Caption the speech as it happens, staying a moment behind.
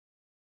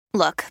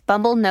Look,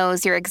 Bumble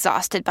knows you're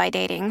exhausted by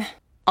dating.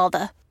 All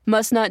the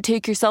must not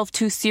take yourself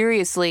too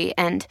seriously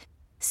and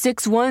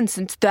 6'1"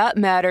 since that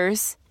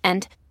matters.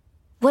 And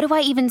what do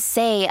I even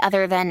say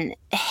other than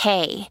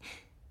hey?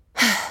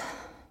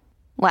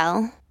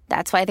 Well,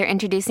 that's why they're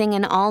introducing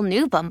an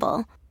all-new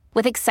Bumble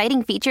with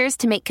exciting features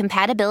to make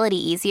compatibility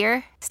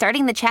easier,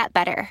 starting the chat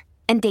better,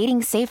 and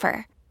dating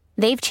safer.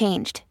 They've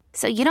changed,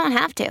 so you don't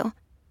have to.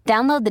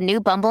 Download the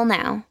new Bumble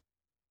now.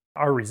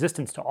 Our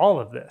resistance to all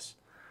of this,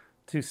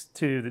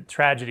 to the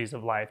tragedies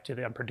of life, to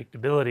the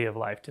unpredictability of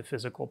life, to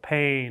physical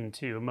pain,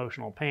 to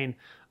emotional pain,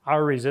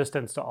 our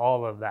resistance to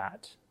all of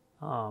that,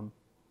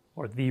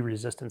 or the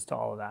resistance to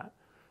all of that,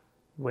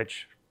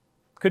 which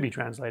could be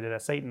translated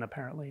as Satan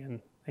apparently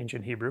in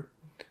ancient Hebrew,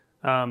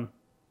 turns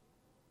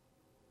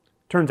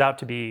out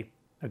to be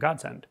a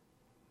godsend.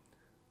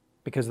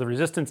 Because the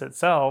resistance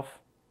itself,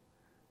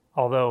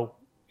 although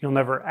you'll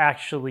never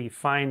actually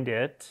find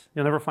it,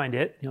 you'll never find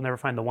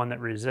the one that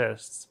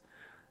resists.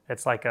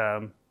 It's like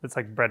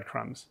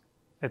breadcrumbs.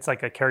 It's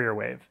like a carrier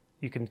wave.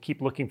 You can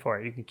keep looking for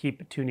it. You can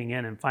keep tuning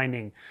in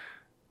and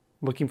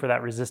looking for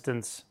that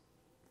resistance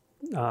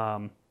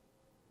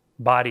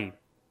body,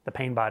 the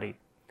pain body.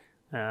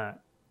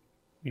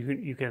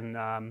 You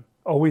can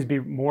always be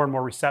more and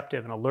more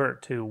receptive and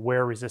alert to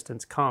where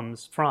resistance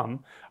comes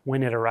from,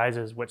 when it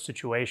arises, what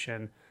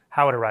situation,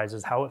 how it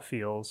arises, how it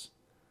feels.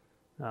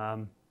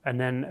 And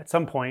then at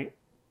some point,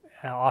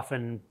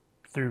 often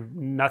through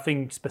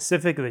nothing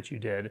specific that you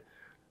did,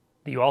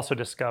 you also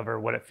discover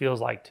what it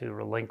feels like to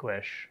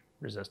relinquish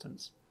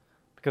resistance.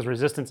 Because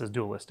resistance is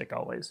dualistic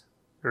always.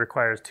 It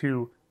requires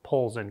two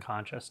poles in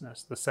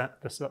consciousness, the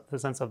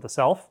sense of the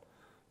self,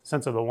 the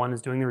sense of the one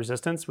who's doing the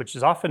resistance, which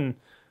is often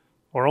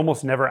or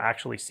almost never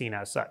actually seen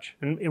as such.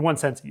 In one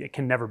sense, it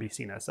can never be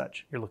seen as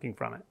such. You're looking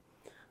from it.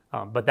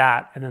 But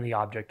that, and then the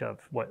object of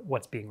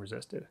what's being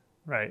resisted,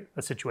 right?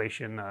 A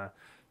situation, a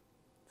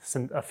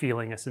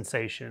feeling, a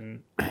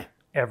sensation,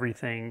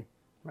 everything,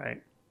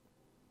 right?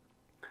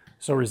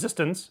 So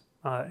resistance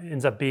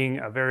ends up being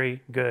a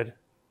very good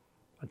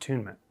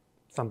attunement,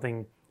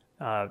 something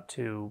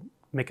to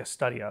make a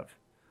study of,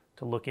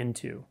 to look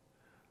into.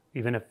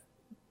 Even if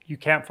you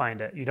can't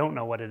find it, you don't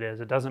know what it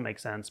is, it doesn't make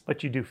sense,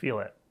 but you do feel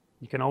it.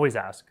 You can always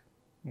ask,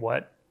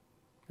 what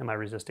am I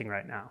resisting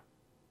right now?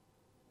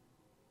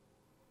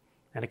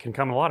 And it can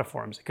come in a lot of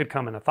forms. It could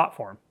come in a thought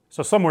form.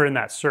 So somewhere in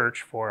that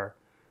search for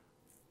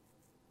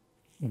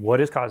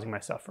what is causing my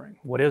suffering,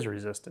 what is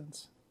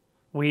resistance,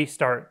 we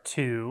start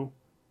to,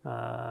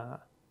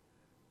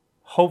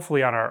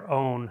 hopefully on our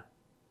own,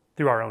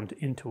 through our own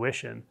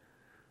intuition,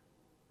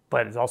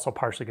 but it's also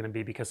partially going to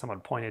be because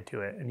someone pointed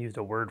to it and used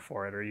a word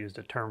for it or used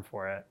a term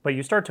for it. But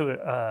you start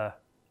to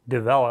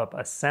develop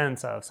a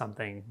sense of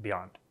something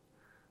beyond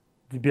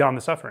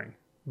the suffering,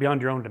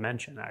 beyond your own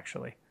dimension,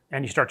 actually.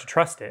 And you start to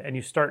trust it, and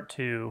you start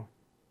to,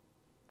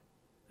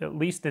 at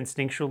least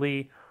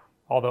instinctually,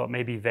 although it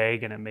may be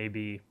vague and it may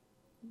be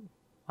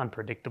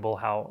unpredictable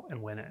how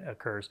and when it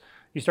occurs,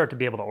 you start to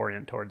be able to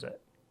orient towards it.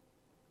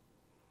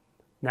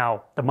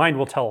 Now, the mind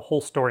will tell a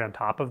whole story on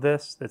top of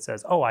this that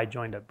says, oh, I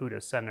joined a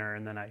Buddhist center,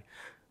 and then I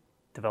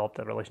developed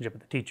a relationship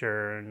with the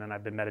teacher, and then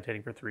I've been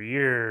meditating for 3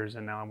 years,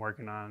 and now I'm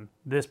working on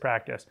this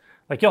practice.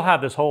 Like, you'll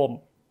have this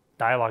whole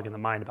dialogue in the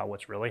mind about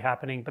what's really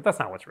happening, but that's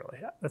not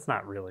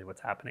really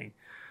what's happening.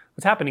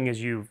 What's happening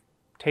is you've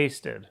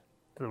tasted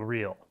the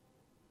real,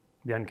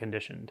 the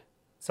unconditioned,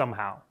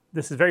 somehow.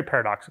 This is very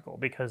paradoxical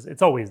because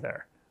it's always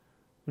there.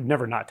 You've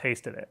never not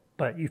tasted it,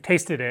 but you've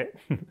tasted it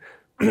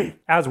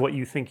as what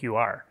you think you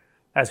are,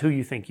 as who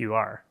you think you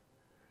are.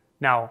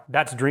 Now,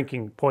 that's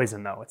drinking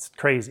poison, though. It's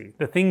crazy.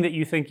 The thing that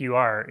you think you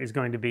are is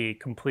going to be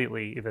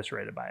completely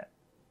eviscerated by it.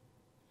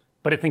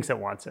 But it thinks it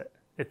wants it.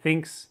 It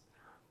thinks,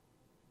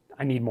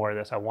 I need more of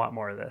this. I want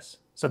more of this.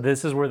 So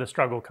this is where the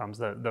struggle comes,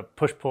 the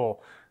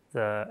push-pull,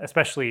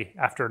 especially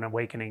after an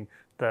awakening,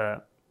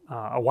 a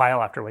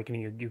while after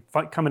awakening, you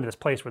come into this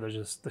place where there's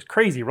just this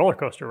crazy roller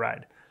coaster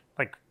ride,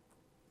 like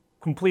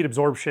complete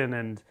absorption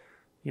and,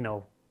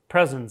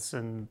 presence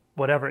and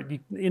whatever,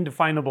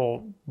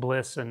 indefinable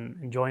bliss and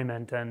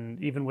enjoyment. And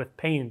even with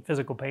pain,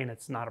 physical pain,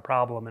 it's not a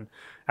problem.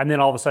 And then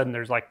all of a sudden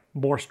there's like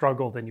more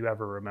struggle than you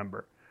ever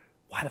remember.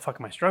 Why the fuck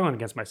am I struggling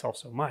against myself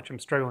so much? I'm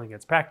struggling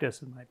against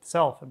practice and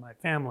myself and my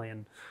family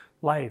and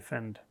life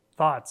and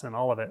thoughts and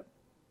all of it.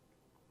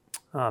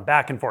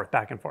 Back and forth.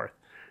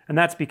 And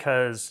that's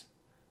because,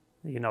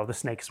 the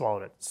snake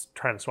swallowed it. It's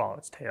trying to swallow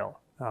its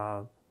tail.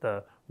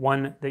 The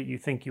one that you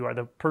think you are,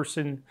 the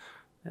person,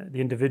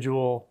 the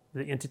individual,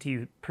 the entity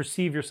you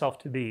perceive yourself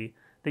to be,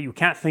 that you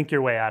can't think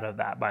your way out of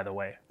that, by the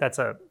way. That's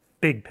a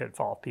big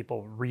pitfall.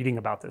 People reading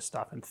about this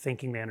stuff and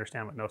thinking they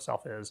understand what no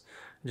self is,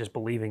 and just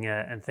believing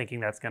it and thinking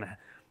that's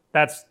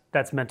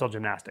mental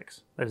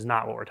gymnastics. That is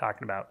not what we're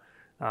talking about.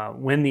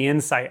 When the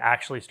insight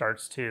actually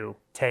starts to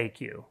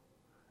take you,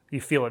 you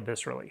feel it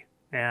viscerally.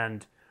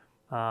 And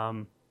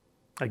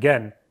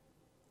again,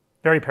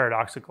 very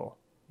paradoxical.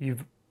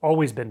 You've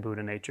always been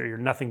Buddha nature. You're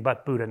nothing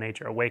but Buddha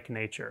nature, awake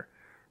nature,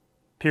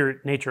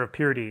 pure nature of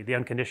purity, the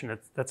unconditioned.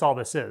 That's all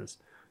this is.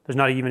 There's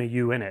not even a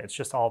you in it. It's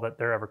just all that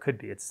there ever could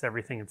be. It's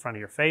everything in front of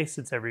your face.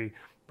 It's every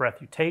breath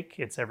you take.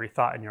 It's every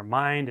thought in your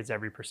mind. It's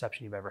every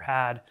perception you've ever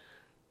had.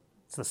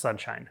 It's the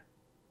sunshine.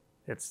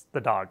 It's the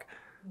dog.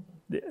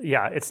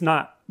 Yeah, it's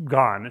not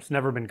gone. It's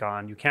never been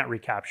gone. You can't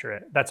recapture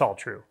it. That's all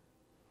true.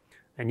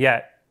 And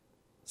yet,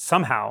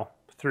 somehow,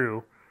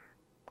 through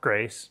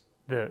grace,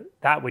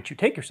 that which you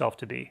take yourself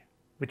to be,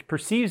 which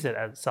perceives it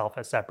as self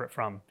as separate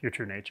from your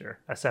true nature,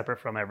 as separate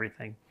from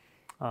everything,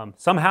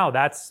 somehow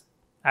that's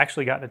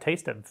actually gotten a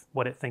taste of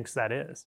what it thinks that is.